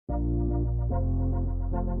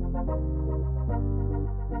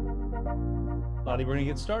Lottie, we're gonna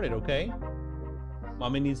get started, okay?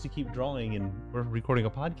 Mommy needs to keep drawing, and we're recording a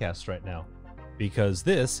podcast right now because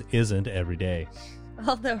this isn't every day.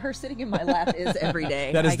 Although her sitting in my lap is every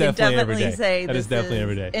day. That is definitely every day. Say that is definitely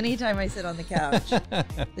every day. Anytime I sit on the couch,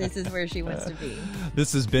 this is where she wants to be.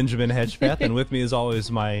 This is Benjamin Hedgspeth, and with me, as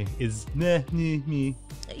always, me.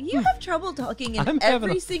 You have trouble talking in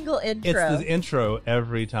every single intro. It's the intro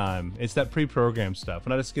every time. It's that pre-programmed stuff.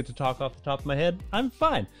 When I just get to talk off the top of my head, I'm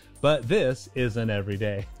fine. But this isn't every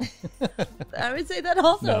day. I would say that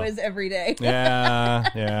also is every day.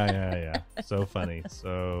 Yeah. So funny.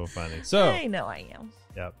 So, I know I am.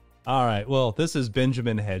 Yep. All right. Well, this is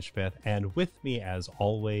Benjamin Hedgspeth, and with me, as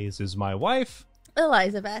always, is my wife,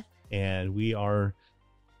 Elizabeth. And we are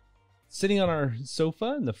sitting on our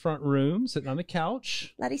sofa in the front room, sitting on the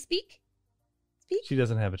couch. Lottie, speak. She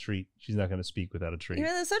doesn't have a treat. She's not going to speak without a treat.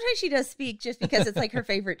 Even though sometimes she does speak just because it's like her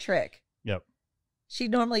favorite trick. Yep. She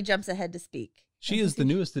normally jumps ahead to speak. She is the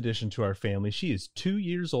newest addition to our family. She is 2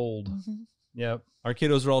 years old. Mm-hmm. Yep. Our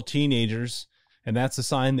kiddos are all teenagers, and that's a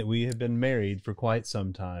sign that we have been married for quite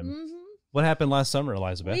some time. Mm-hmm. What happened last summer,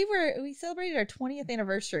 Elizabeth? We celebrated our 20th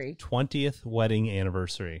anniversary. 20th wedding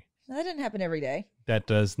anniversary. That didn't happen every day. That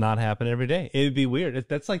does not happen every day. It would be weird.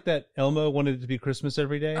 That's like that Elmo wanted it to be Christmas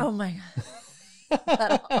every day. Oh, my God.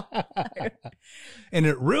 And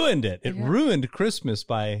it ruined it. It ruined Christmas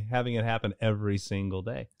by having it happen every single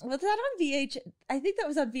day. Was that on VHS? I think that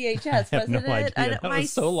was on VHS, wasn't it? Idea. That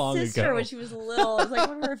was so long ago. My sister, when she was little, it was like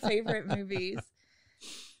one of her favorite movies.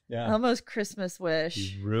 Yeah. Almost Christmas Wish.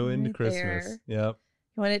 You ruined right Christmas. There. Yep.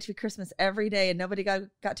 You wanted it to be Christmas every day, and nobody got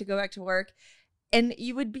to go back to work. And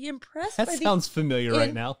you would be impressed by sounds familiar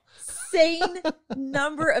right now. Insane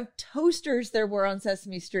number of toasters there were on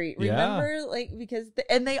Sesame Street. Remember? Yeah. Like,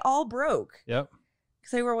 and they all broke. Yep.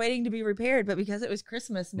 Because they were waiting to be repaired, but because it was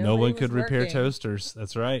Christmas, no one could working. repair toasters.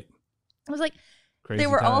 That's right. It was like crazy they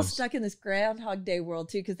were times. all stuck in this Groundhog Day world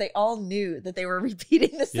too, because they all knew that they were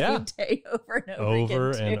repeating the same day over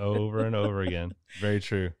and over again. Very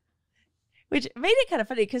true. Which made it kind of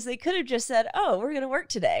funny because they could have just said, "Oh, we're going to work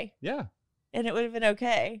today." Yeah. And it would have been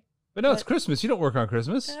okay. But no, it's Christmas. You don't work on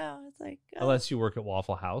Christmas. No, it's like... Oh. Unless you work at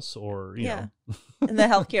Waffle House or, you know. In the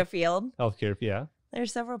healthcare field. Healthcare, yeah.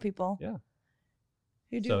 There's several people. Yeah.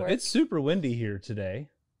 Who do work. It's super windy here today,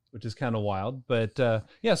 which is kind of wild. But, so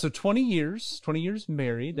 20 years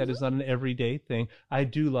married. That is not an everyday thing. I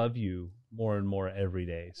do love you more and more every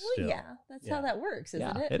day still. Well, yeah. That's how that works,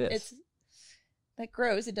 isn't it? It is. That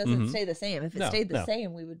grows. It doesn't stay the same. If it stayed the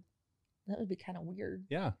same, that would be kind of weird.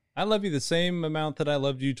 Yeah. I love you the same amount that I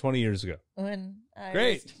loved you 20 years ago. When I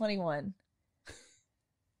was 21.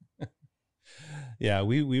 Yeah,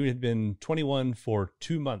 we had been 21 for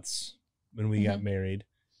 2 months when we got married.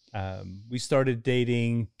 We started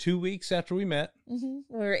dating 2 weeks after we met. Mm-hmm.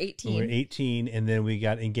 We were 18. And then we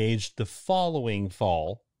got engaged the following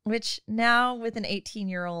fall. Which now with an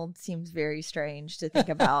 18-year-old seems very strange to think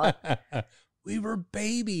about. We were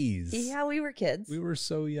babies. Yeah, we were kids. We were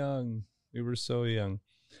so young.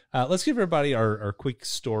 Let's give everybody our quick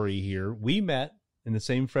story here. We met in the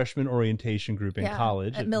same freshman orientation group in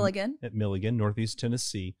college. At Milligan. At Milligan, Northeast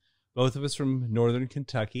Tennessee. Both of us from Northern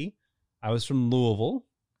Kentucky. I was from Louisville.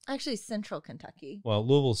 Actually, Central Kentucky. Well,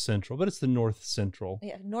 Louisville's Central, but it's the North Central.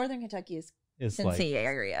 Yeah, Northern Kentucky is Cincinnati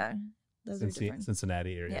area. Those are different.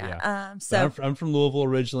 Cincinnati area, yeah. So I'm from Louisville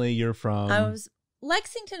originally. You're from...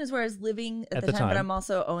 Lexington is where I was living at the time, but I'm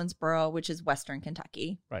also Owensboro, which is Western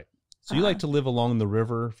Kentucky. Right. So you like to live along the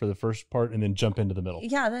river for the first part and then jump into the middle.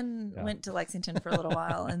 Yeah, then went to Lexington for a little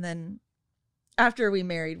while. And then after we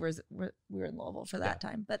married, we were in Louisville for that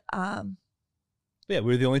time. But we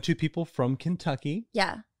were the only two people from Kentucky.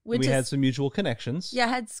 Yeah. We had some mutual connections.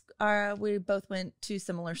 Yeah, we both went to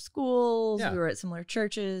similar schools. Yeah. We were at similar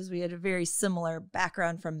churches. We had a very similar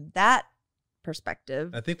background from that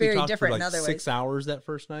perspective. I think very we talked different for like in other 6 hours that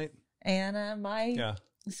first night. And my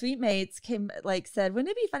sweet mates said, "Wouldn't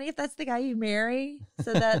it be funny if that's the guy you marry?"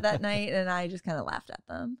 So that night, and I just kind of laughed at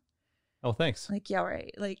them. Oh, thanks. Like, yeah,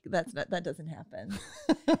 right. Like that doesn't happen.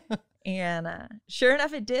 And sure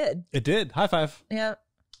enough, it did. It did. High five. Yeah,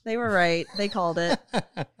 they were right. They called it.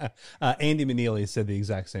 Andy Maneely said the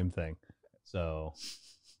exact same thing. So,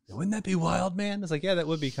 wouldn't that be wild, man? It's like, yeah, that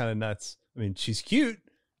would be kind of nuts. I mean, she's cute.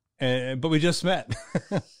 But we just met.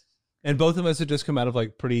 And both of us had just come out of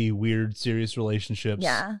like pretty weird, serious relationships.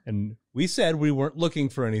 Yeah. And we said we weren't looking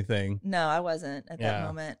for anything. No, I wasn't at that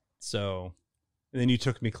moment. So, and then you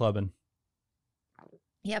took me clubbing.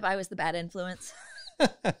 Yep, I was the bad influence.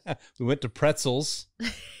 We went to Pretzels.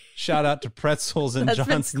 Shout out to Pretzels in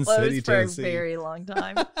Johnson City, for Tennessee. a very long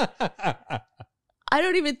time.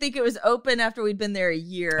 don't even think it was open after we'd been there a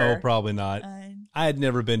year. Oh, probably not. I had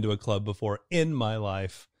never been to a club before in my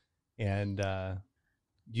life, and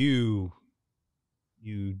you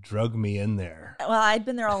drug me in there. Well, I'd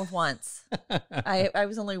been there all of once. I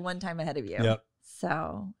was only one time ahead of you. Yep.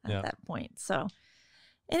 So at that point. So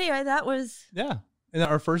anyway, that was And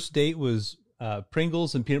our first date was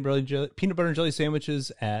Pringles and peanut butter and jelly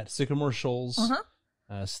sandwiches at Sycamore Shoals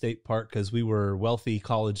State Park, because we were wealthy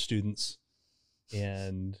college students.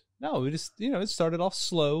 And no, we just it started off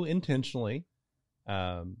slow intentionally,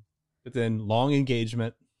 but then long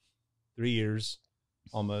engagement, 3 years.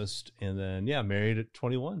 Almost, and then married at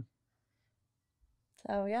 21.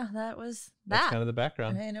 So that's kind of the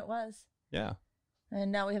background. And it was. Yeah.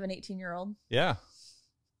 And now we have an 18-year-old. Yeah.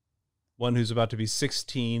 One who's about to be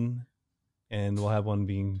 16, and we'll have one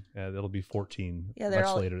being that'll be 14. Yeah, they're much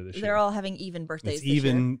all later this year. They're all having even birthdays. It's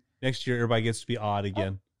even next year. Everybody gets to be odd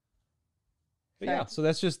again. But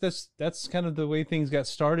sorry. so that's kind of the way things got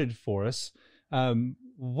started for us.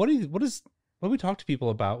 What do we talk to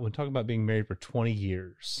people about when talking about being married for 20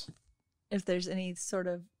 years? If there's any sort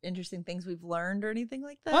of interesting things we've learned or anything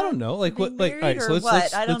like that? I don't know. Like what? Like all right. So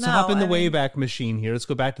let's hop in the Wayback Machine here. Let's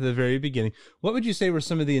go back to the very beginning. What would you say were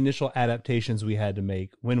some of the initial adaptations we had to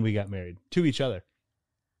make when we got married to each other?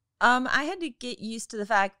 I had to get used to the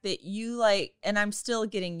fact that you and I'm still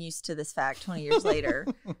getting used to this fact 20 years later,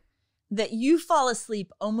 that you fall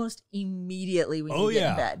asleep almost immediately when you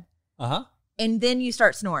get in bed. And then you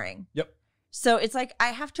start snoring. Yep. So it's like I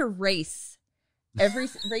have to race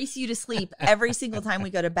you to sleep every single time we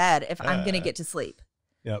go to bed if I'm going to get to sleep.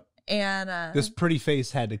 Yep. And this pretty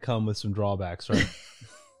face had to come with some drawbacks, right?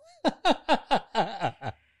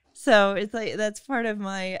 So it's like that's part of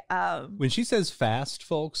my when she says fast,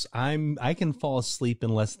 folks, I can fall asleep in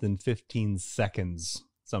less than 15 seconds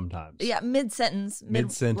sometimes. Yeah, mid-sentence,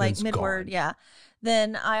 like mid-word, yeah.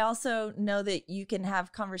 Then I also know that you can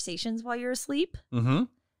have conversations while you're asleep. Mm-hmm.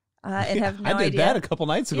 And have no idea. I did that a couple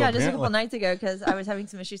nights ago. Yeah, just a couple nights ago, because I was having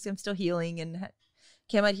some issues. I'm still healing, and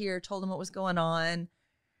came out here, told him what was going on.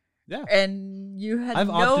 Yeah, and you had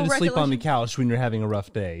I've opted to sleep on the couch when you're having a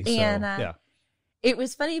rough day. So, and it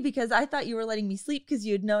was funny because I thought you were letting me sleep because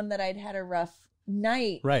you had known that I'd had a rough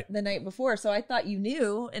night the night before. So I thought you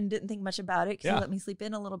knew and didn't think much about it because you let me sleep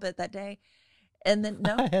in a little bit that day. And then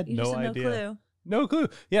I had no idea. No clue. No clue.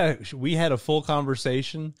 Yeah, we had a full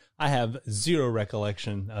conversation. I have zero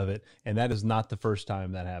recollection of it, and that is not the first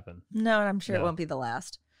time that happened. No, and I'm sure it won't be the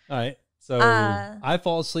last. All right. So I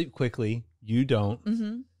fall asleep quickly. You don't.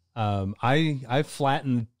 Mm-hmm. I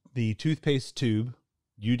flatten the toothpaste tube.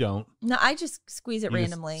 You don't. No, I just squeeze it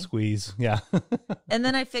randomly. Squeeze, yeah. And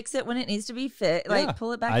then I fix it when it needs to be fit. Like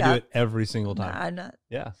pull it back up. I do it every single time. No, I'm not.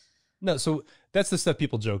 Yeah. No, so that's the stuff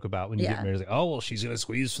people joke about when you get married. It's like, oh, well, she's going to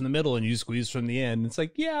squeeze from the middle and you squeeze from the end. It's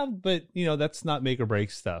like, yeah, but, that's not make or break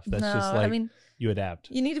stuff. That's just like, you adapt.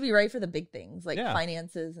 You need to be right for the big things, like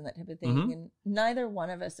finances and that type of thing. Mm-hmm. And neither one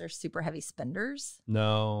of us are super heavy spenders.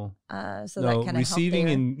 No. So that kind of receiving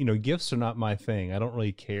and, gifts are not my thing. I don't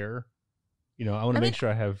really care. I want to make sure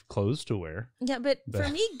I have clothes to wear. Yeah, but for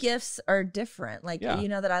me, gifts are different. Like,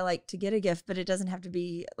 that I like to get a gift, but it doesn't have to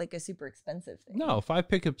be like a super expensive thing. No, if I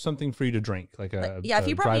pick up something for you to drink, like a if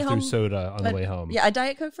you drive-through soda on the way home. Yeah, a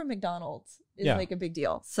Diet Coke from McDonald's is like a big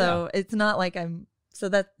deal. So it's not like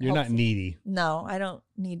that you're not needy. No, I don't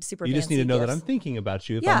need super You just need to know gifts. that I'm thinking about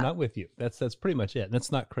you if I'm not with you. That's pretty much it.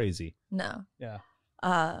 That's not crazy. No. Yeah.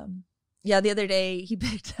 The other day he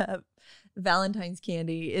picked up Valentine's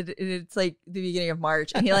candy. It's like the beginning of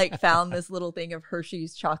March, and he found this little thing of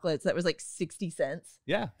Hershey's chocolates that was like 60 cents.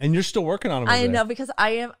 Yeah, and you're still working on them. I know, because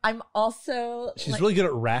I'm also she's really good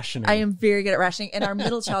at rationing. I am very good at rationing, and our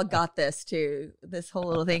middle child got this too, this whole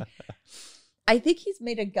little thing. I think he's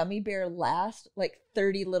made a gummy bear last like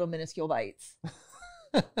 30 little minuscule bites.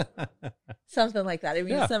 Something like that. I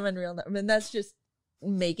mean, some unreal. I mean, that's just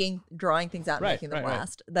drawing things out and making them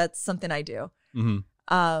last. That's something I do.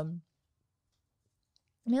 Mm-hmm.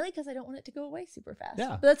 Mainly because I don't want it to go away super fast. Yeah.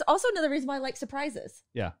 But that's also another reason why I like surprises.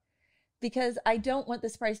 Yeah. Because I don't want the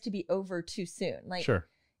surprise to be over too soon. Like, sure.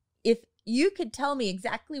 If you could tell me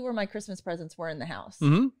exactly where my Christmas presents were in the house,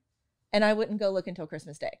 and I wouldn't go look until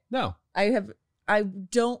Christmas Day. No. I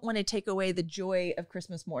don't want to take away the joy of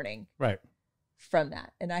Christmas morning. Right. From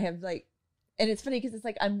that. And I have and it's funny because it's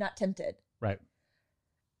like I'm not tempted. Right.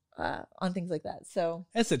 On things like that. So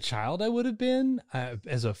as a child, I would have been.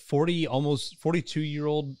 As a almost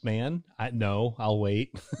 42-year-old man, I'll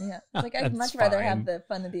wait. Yeah, like I'd much rather have the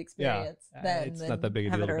fun of the experience than it's not that big a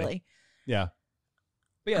deal have it early. Yeah,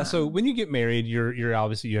 but yeah. So when you get married, you're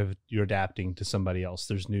obviously you're adapting to somebody else.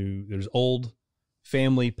 There's old,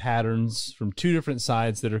 family patterns from two different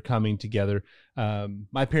sides that are coming together.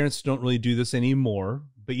 My parents don't really do this anymore,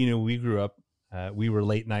 but we grew up, we were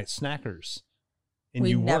late night snackers. And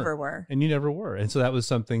we you never were. And you never were. And so that was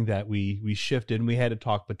something that we shifted, and we had to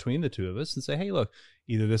talk between the two of us and say, hey, look,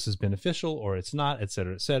 either this is beneficial or it's not, et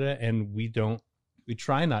cetera, et cetera. And we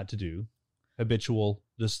try not to do habitual,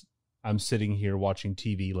 just I'm sitting here watching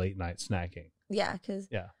TV late night snacking. Yeah, because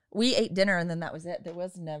we ate dinner and then that was it. There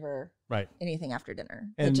was never anything after dinner.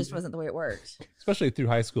 And it just wasn't the way it worked. Especially through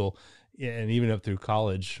high school and even up through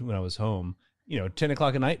college when I was home, 10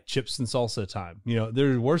 o'clock at night, chips and salsa time.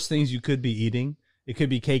 There are worse things you could be eating. It could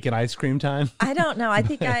be cake and ice cream time. I don't know. I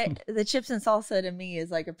think the chips and salsa to me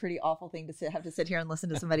is like a pretty awful thing to have to sit here and listen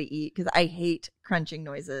to somebody eat, because I hate crunching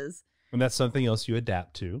noises. And that's something else you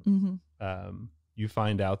adapt to. Mm-hmm. You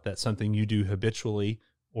find out that something you do habitually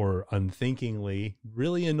or unthinkingly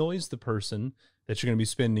really annoys the person that you're going to be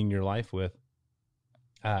spending your life with.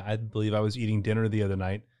 I believe I was eating dinner the other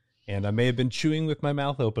night, and I may have been chewing with my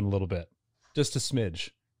mouth open a little bit, just a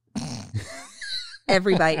smidge.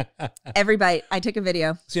 Every bite. I took a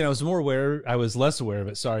video. See, I was less aware of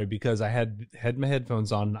it, sorry, because I had my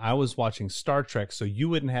headphones on and I was watching Star Trek, so you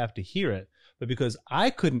wouldn't have to hear it. But because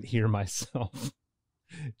I couldn't hear myself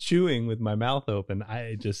chewing with my mouth open,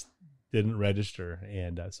 I just didn't register.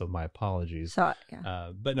 And so my apologies. So,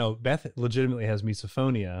 yeah. But no, Beth legitimately has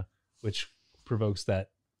misophonia, which provokes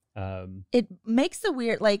that. It makes the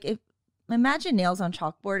weird, imagine nails on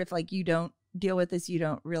chalkboard. If you don't deal with this, you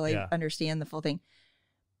don't really understand the full thing.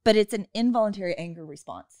 But it's an involuntary anger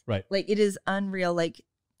response. Right. It is unreal.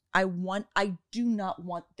 I do not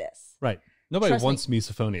want this. Right. Nobody wants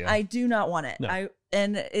misophonia. I do not want it. No.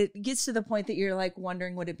 And it gets to the point that you're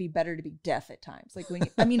wondering, would it be better to be deaf at times?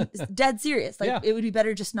 It's dead serious. It would be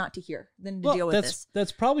better just not to hear than to deal with this.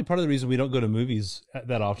 That's probably part of the reason we don't go to movies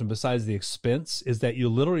that often, besides the expense, is that you're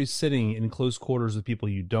literally sitting in close quarters with people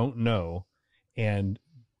you don't know. And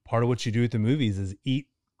part of what you do at the movies is eat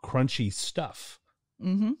crunchy stuff.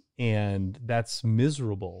 Mm-hmm. And that's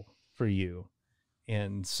miserable for you.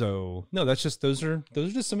 And so, no, those are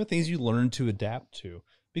just some of the things you learn to adapt to,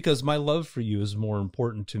 because my love for you is more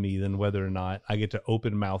important to me than whether or not I get to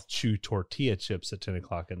open mouth chew tortilla chips at 10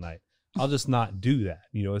 o'clock at night. I'll just not do that.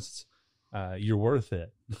 It's, you're worth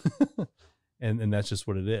it. and that's just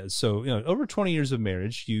what it is. So, over 20 years of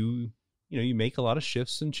marriage, you make a lot of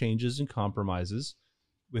shifts and changes and compromises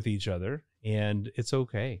with each other, and it's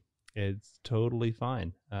okay. It's totally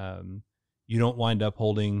fine. You don't wind up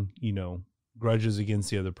holding, grudges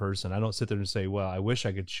against the other person. I don't sit there and say, well, I wish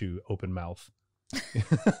I could chew open mouth.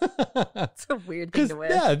 It's a weird thing to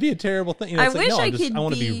wish. Yeah, it'd be a terrible thing. I wish I could I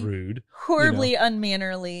want to be rude. Horribly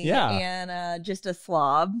unmannerly and just a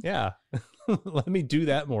slob. Yeah. Let me do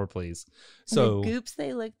that more, please. So the goops,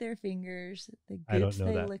 they lick their fingers. The goops,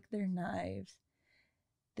 they lick their knives.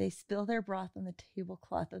 They spill their broth on the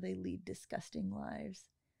tablecloth, or they lead disgusting lives.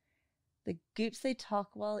 The goops, they talk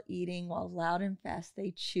while eating, while loud and fast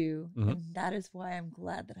they chew. Mm-hmm. And that is why I'm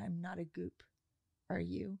glad that I'm not a goop. Are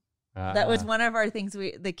you? That was one of our things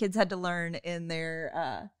the kids had to learn in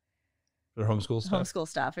their homeschool stuff. Homeschool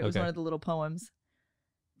stuff. It was one of the little poems.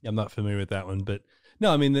 I'm not familiar with that one, but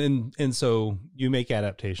no, I mean, and so you make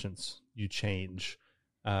adaptations, you change.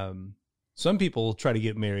 Some people try to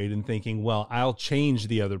get married and thinking, well, I'll change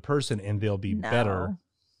the other person and they'll be better.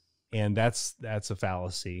 And that's a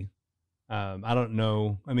fallacy. I don't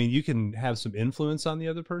know. I mean, you can have some influence on the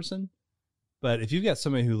other person, but if you've got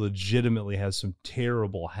somebody who legitimately has some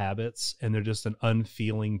terrible habits and they're just an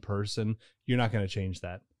unfeeling person, you're not going to change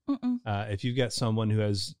that. If you've got someone who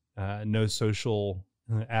has no social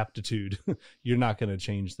aptitude, you're not going to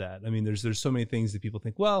change that. I mean, there's so many things that people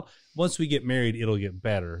think, well, once we get married, it'll get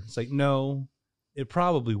better. It's like, no, it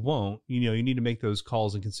probably won't. You need to make those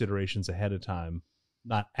calls and considerations ahead of time,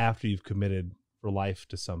 not after you've committed for life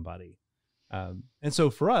to somebody. And so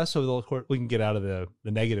for us, we can get out of the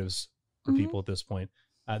negatives for people at this point.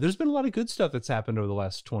 There's been a lot of good stuff that's happened over the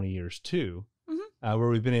last 20 years too, where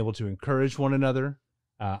we've been able to encourage one another.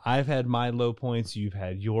 I've had my low points, you've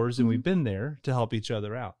had yours, and we've been there to help each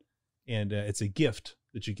other out. And it's a gift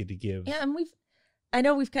that you get to give. Yeah, and I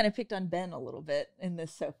know we've kind of picked on Ben a little bit in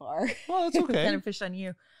this so far. Well, that's okay. We've kind of fished on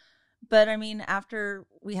you. But I mean, after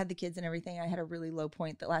we had the kids and everything, I had a really low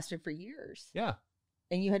point that lasted for years. Yeah.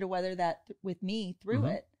 And you had to weather that with me through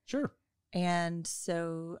it. Sure. And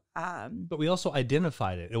so... but we also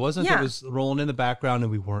identified it. It wasn't that it was rolling in the background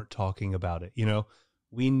and we weren't talking about it.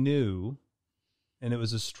 We knew, and it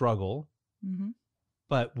was a struggle,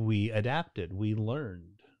 but we adapted. We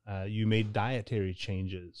learned. You made dietary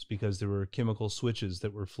changes because there were chemical switches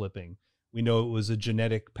that were flipping. We know it was a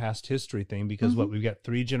genetic past history thing because we've got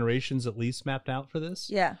 3 generations at least mapped out for this.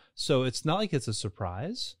 Yeah. So it's not like it's a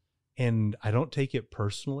surprise, and I don't take it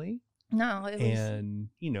personally. No. And,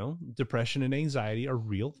 depression and anxiety are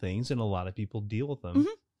real things, and a lot of people deal with them.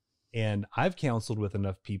 And I've counseled with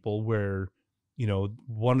enough people where,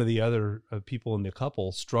 one of the other people in the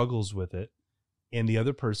couple struggles with it, and the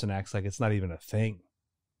other person acts like it's not even a thing.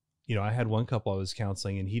 I had one couple I was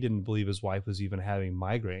counseling, and he didn't believe his wife was even having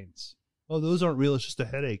migraines. Oh, those aren't real. It's just a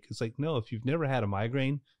headache. It's like, no, if you've never had a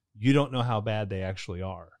migraine, you don't know how bad they actually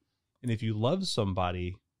are. And if you love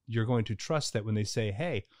somebody, you're going to trust that when they say,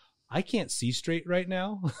 hey, I can't see straight right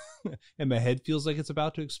now, and my head feels like it's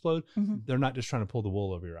about to explode, they're not just trying to pull the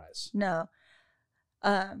wool over your eyes. No.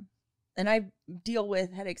 And I deal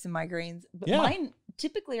with headaches and migraines, but mine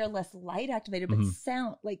typically are less light activated, but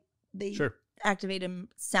sound, like they activate in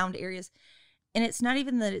sound areas. And it's not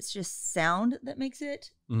even that it's just sound that makes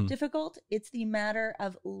it difficult. It's the matter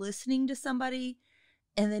of listening to somebody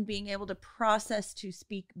and then being able to process to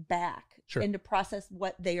speak back and to process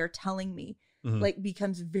what they are telling me, like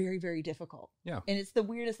becomes very, very difficult. Yeah. And it's the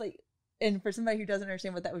weirdest, like, and for somebody who doesn't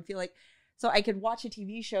understand what that would feel like. So I could watch a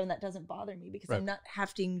TV show and that doesn't bother me because I'm not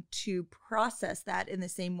having to process that in the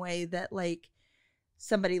same way that like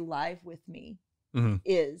somebody live with me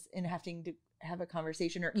is, and having to have a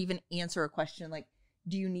conversation or even answer a question like,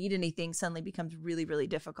 do you need anything, suddenly becomes really, really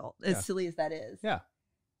difficult, as silly as that is. Yeah.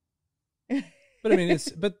 But I mean,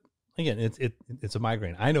 it's a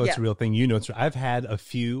migraine. I know it's a real thing. It's I've had a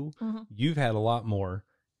few, you've had a lot more.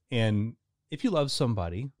 And if you love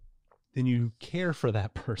somebody, then you care for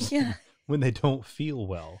that person when they don't feel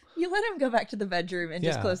well. You let them go back to the bedroom and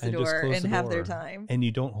just close the door and have their time. And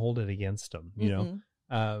you don't hold it against them,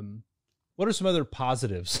 What are some other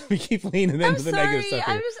positives? We keep leaning into the negative stuff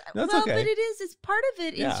here. Okay. But it's part of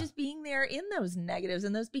it is just being there in those negatives,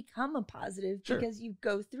 and those become a positive because you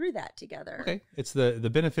go through that together. Okay. It's the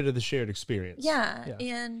benefit of the shared experience. Yeah.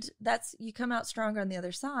 And you come out stronger on the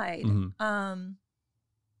other side.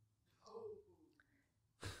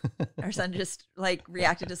 Our son just like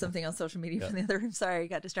reacted to something on social media from the other room. Sorry, I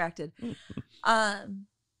got distracted. But I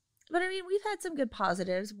mean, we've had some good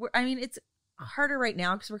positives. It's harder right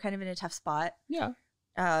now because we're kind of in a tough spot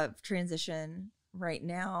transition right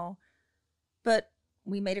now, but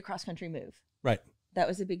we made a cross-country move. That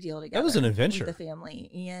was a big deal together. That was an adventure with the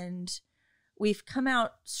family, and we've come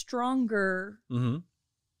out stronger,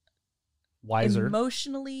 wiser,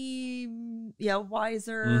 emotionally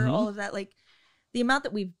wiser, all of that. Like the amount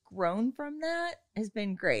that we've grown from that has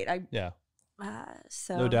been great.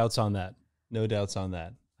 So no doubts on that.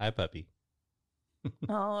 Hi, puppy.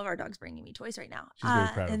 All of our dogs bringing me toys right now. She's very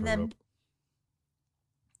proud of her rope.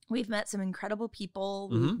 We've met some incredible people.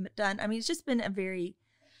 We've done, it's just been a very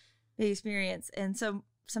big experience. And so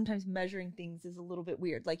sometimes measuring things is a little bit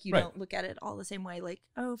weird. Like you don't look at it all the same way. Like,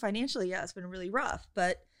 oh, financially, it's been really rough.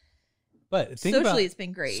 But socially, it's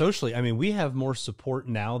been great. Socially, we have more support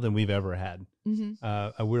now than we've ever had.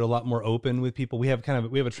 We're a lot more open with people. We have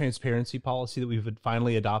a transparency policy that we've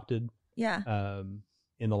finally adopted. Yeah.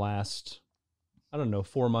 In the last,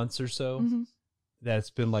 4 months or so, that's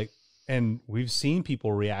been like, and we've seen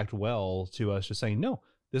people react well to us just saying, no,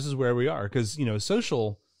 this is where we are. Because,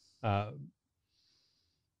 social, I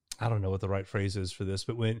don't know what the right phrase is for this,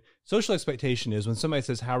 but when social expectation is when somebody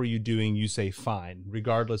says, how are you doing? You say fine,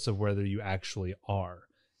 regardless of whether you actually are.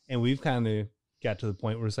 And we've kind of got to the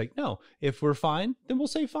point where it's like, no, if we're fine, then we'll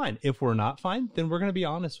say fine. If we're not fine, then we're going to be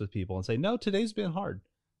honest with people and say, no, today's been hard.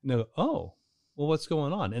 And they go, oh, well, what's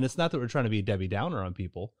going on? And it's not that we're trying to be a Debbie Downer on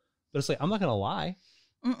people, but it's like, I'm not going to lie.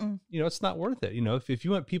 It's not worth it. If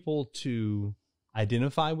you want people to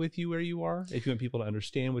identify with you where you are, if you want people to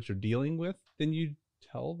understand what you're dealing with, then you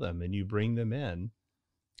tell them and you bring them in.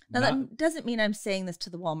 Now, that doesn't mean I'm saying this to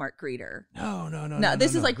the Walmart greeter. No.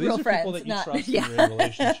 This is like These real are friends. People that you trust and you're in a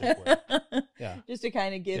relationship with. Yeah. Just to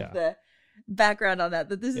kind of give the background on that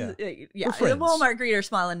this is the Walmart greeter,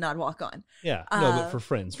 smile and nod, walk on. But for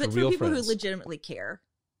friends, but for real people friends who legitimately care.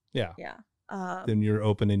 Then you're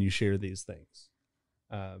open and you share these things,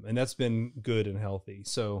 and that's been good and healthy.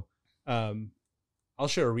 So I'll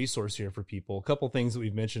share a resource here for people. A couple things that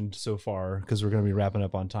we've mentioned so far because we're going to be wrapping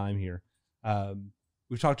up on time here.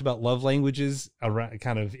 We've talked about love languages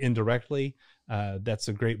kind of indirectly. That's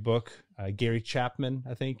a great book. Gary Chapman,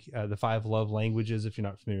 I think, The 5 Love Languages. If you're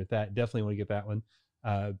not familiar with that, definitely want to get that one.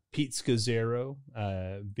 Pete Scazzaro,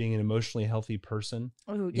 Being an Emotionally Healthy Person.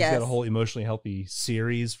 He's got a whole emotionally healthy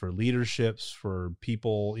series for leaderships, for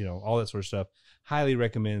people, all that sort of stuff. Highly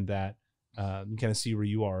recommend that. You kind of see where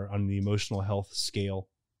you are on the emotional health scale,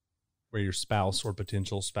 where your spouse or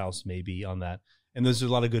potential spouse may be on that. And those are a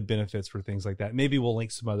lot of good benefits for things like that. Maybe we'll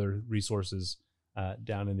link some other resources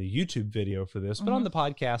down in the YouTube video for this, but on the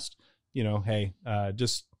podcast, you know, hey,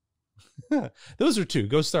 just those are two.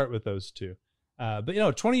 Go start with those two. But, you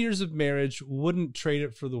know, 20 years of marriage, wouldn't trade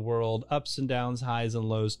it for the world. Ups and downs, highs and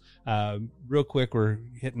lows. Real quick, we're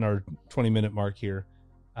hitting our 20-minute mark here.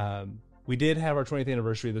 We did have our 20th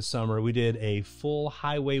anniversary this summer. We did a full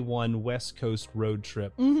Highway 1 West Coast road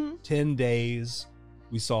trip, 10 days.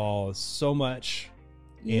 We saw so much.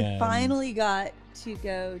 You finally got to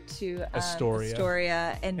go to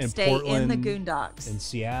Astoria and stay Portland, in the Goondocks. And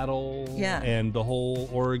Seattle. Yeah. And the whole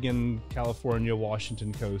Oregon, California,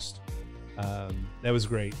 Washington coast. That was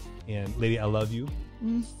great. And lady, I love you.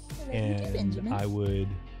 And I would,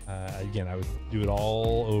 again, I would do it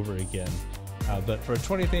all over again. But for a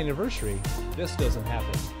 20th anniversary, this doesn't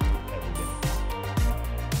happen.